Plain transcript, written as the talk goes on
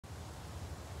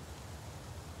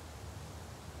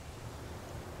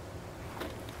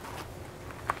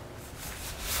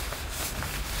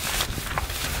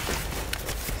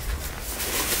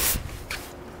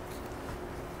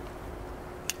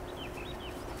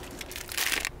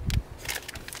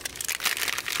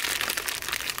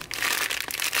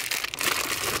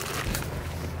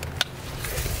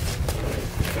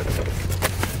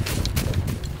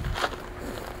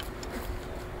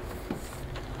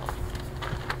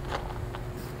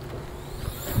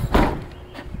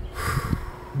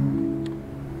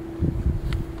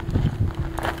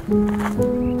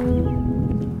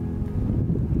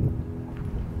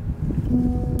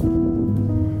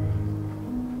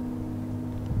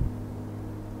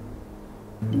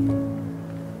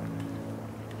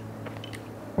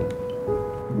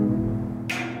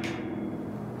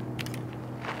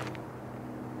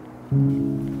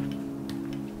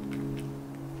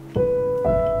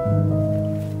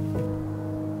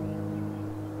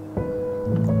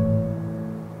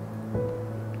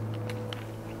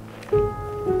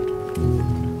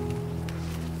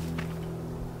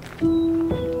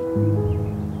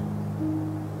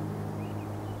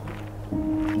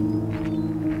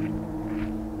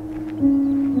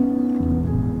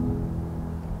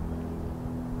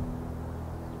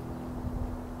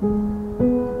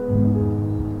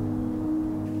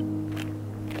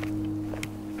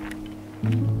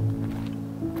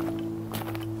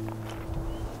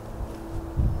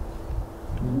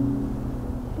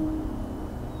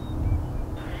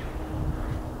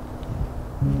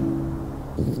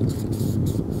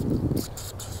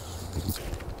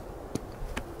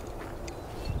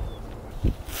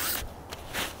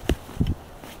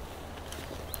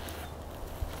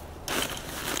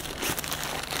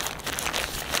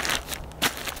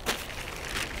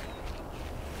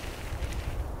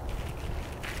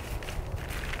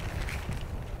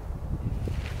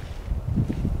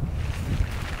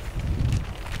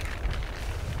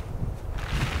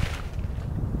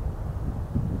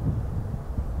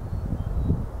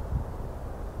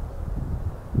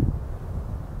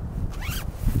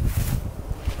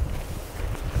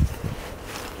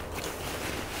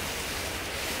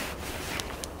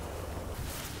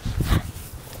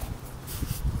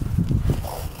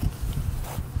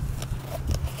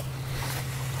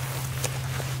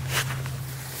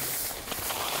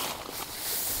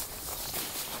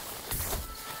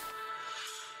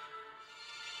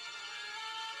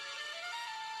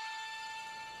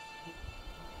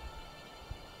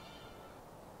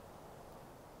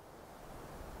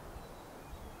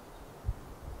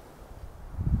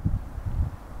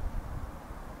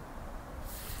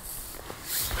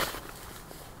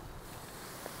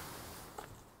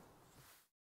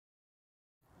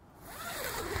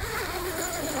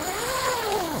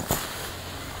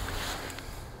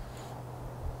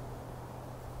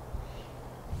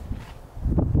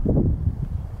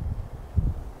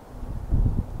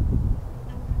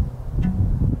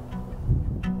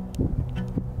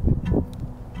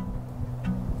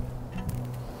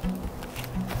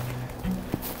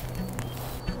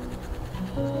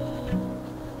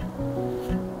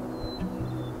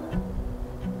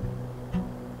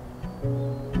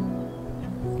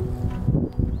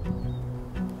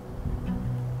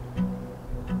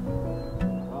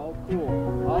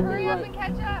Hurry up and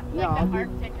catch up. Yeah,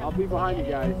 like I'll be behind you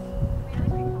guys.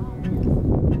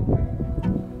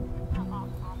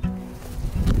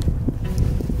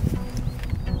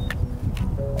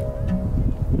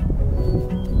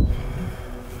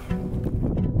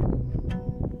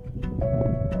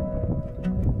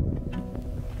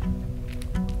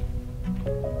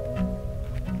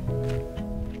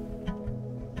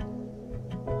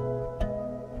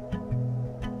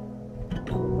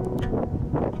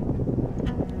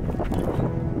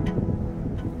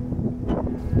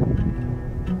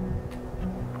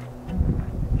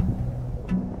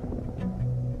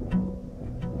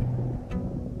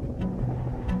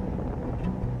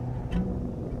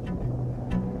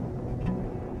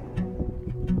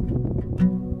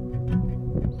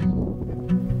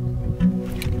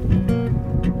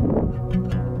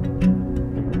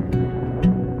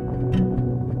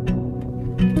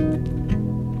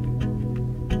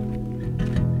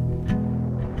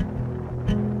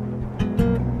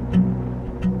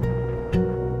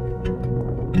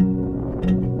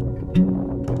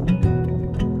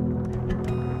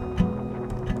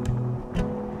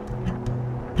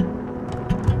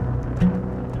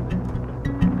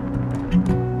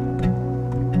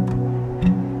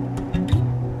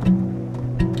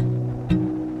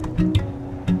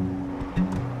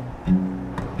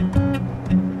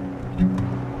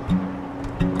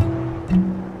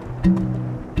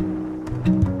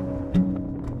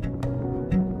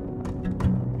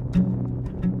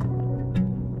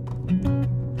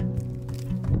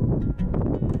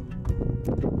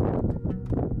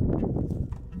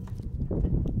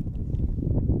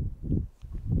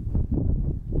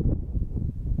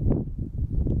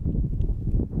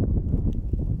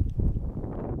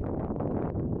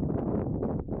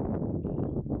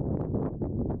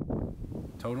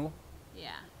 Total?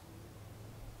 Yeah.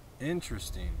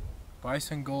 Interesting.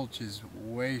 Bison Gulch is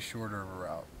way shorter of a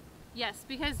route. Yes,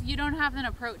 because you don't have an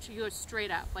approach. You go straight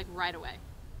up, like right away.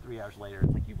 3 hours later,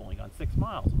 it's like, you've only gone 6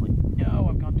 miles. I'm like, no,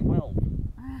 I've gone 12.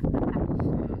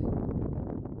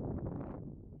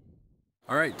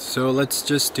 Alright, so let's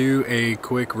just do a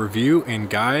quick review and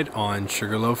guide on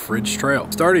Sugarloaf Ridge Trail.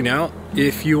 Starting out,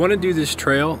 if you want to do this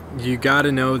trail, you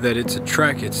gotta know that it's a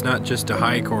trek. It's not just a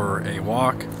hike or a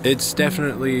walk. It's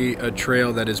definitely a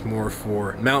trail that is more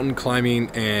for mountain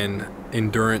climbing and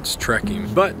endurance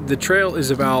trekking. But the trail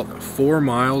is about 4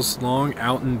 miles long,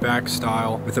 out and back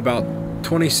style, with about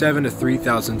 27 to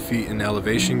 3,000 feet in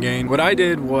elevation gain. What I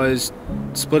did was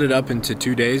split it up into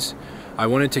 2 days. I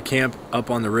wanted to camp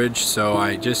up on the ridge, so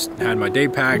I just had my day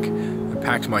pack, I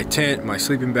packed my tent, my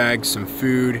sleeping bag, some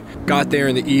food, got there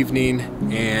in the evening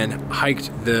and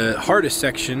hiked the hardest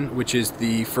section, which is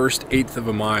the first 1/8 of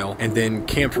a mile, and then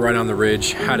camped right on the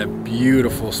ridge. Had a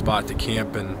beautiful spot to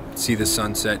camp and see the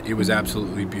sunset. It was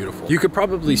absolutely beautiful. You could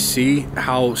probably see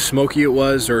how smoky it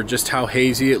was, or just how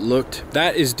hazy it looked.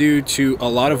 That is due to a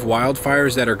lot of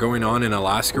wildfires that are going on in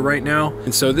Alaska right now,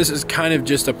 and so this is kind of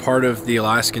just a part of the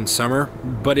Alaskan summer,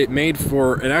 but it made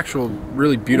for an actual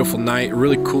really beautiful night, a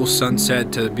really cool sunset.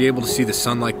 To be able to see the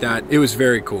sun like that, it was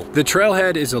very cool. The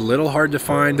trailhead is a little hard to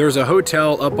find. There's a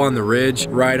hotel up on the ridge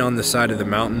right on the side of the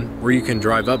mountain where you can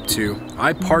drive up to.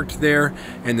 I parked there,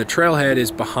 and the trailhead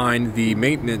is behind the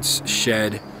maintenance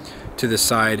shed to the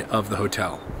side of the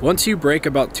hotel. Once you break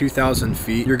about 2,000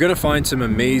 feet, you're gonna find some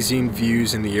amazing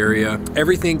views in the area.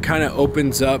 Everything kind of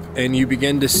opens up and you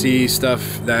begin to see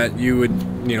stuff that you would,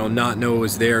 not know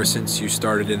was there since you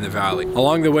started in the valley.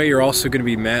 Along the way, you're also gonna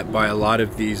be met by a lot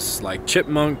of these like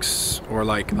chipmunks, or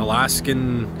like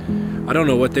Alaskan, I don't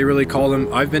know what they really call them.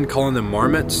 I've been calling them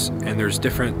marmots, and there's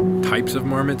different types of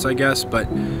marmots, I guess, but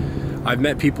I've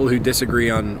met people who disagree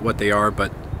on what they are,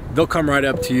 but they'll come right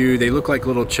up to you. They look like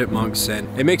little chipmunks, and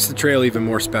it makes the trail even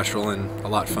more special and a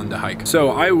lot fun to hike. So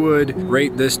I would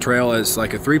rate this trail as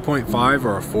like a 3.5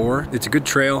 or a 4. It's a good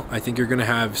trail. I think you're gonna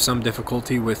have some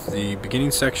difficulty with the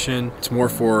beginning section. It's more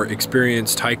for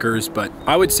experienced hikers, but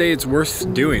I would say it's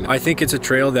worth doing. I think it's a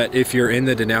trail that if you're in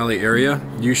the Denali area,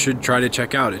 you should try to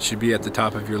check out. It should be at the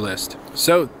top of your list.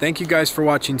 So thank you guys for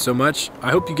watching so much.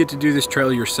 I hope you get to do this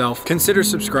trail yourself. Consider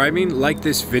subscribing, like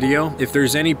this video. If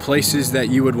there's any places that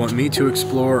you would want me to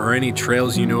explore, or any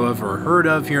trails you know of or heard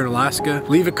of here in Alaska,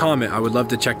 leave a comment. I would love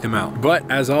to check them out. But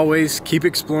as always, keep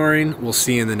exploring. We'll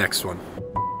see you in the next one.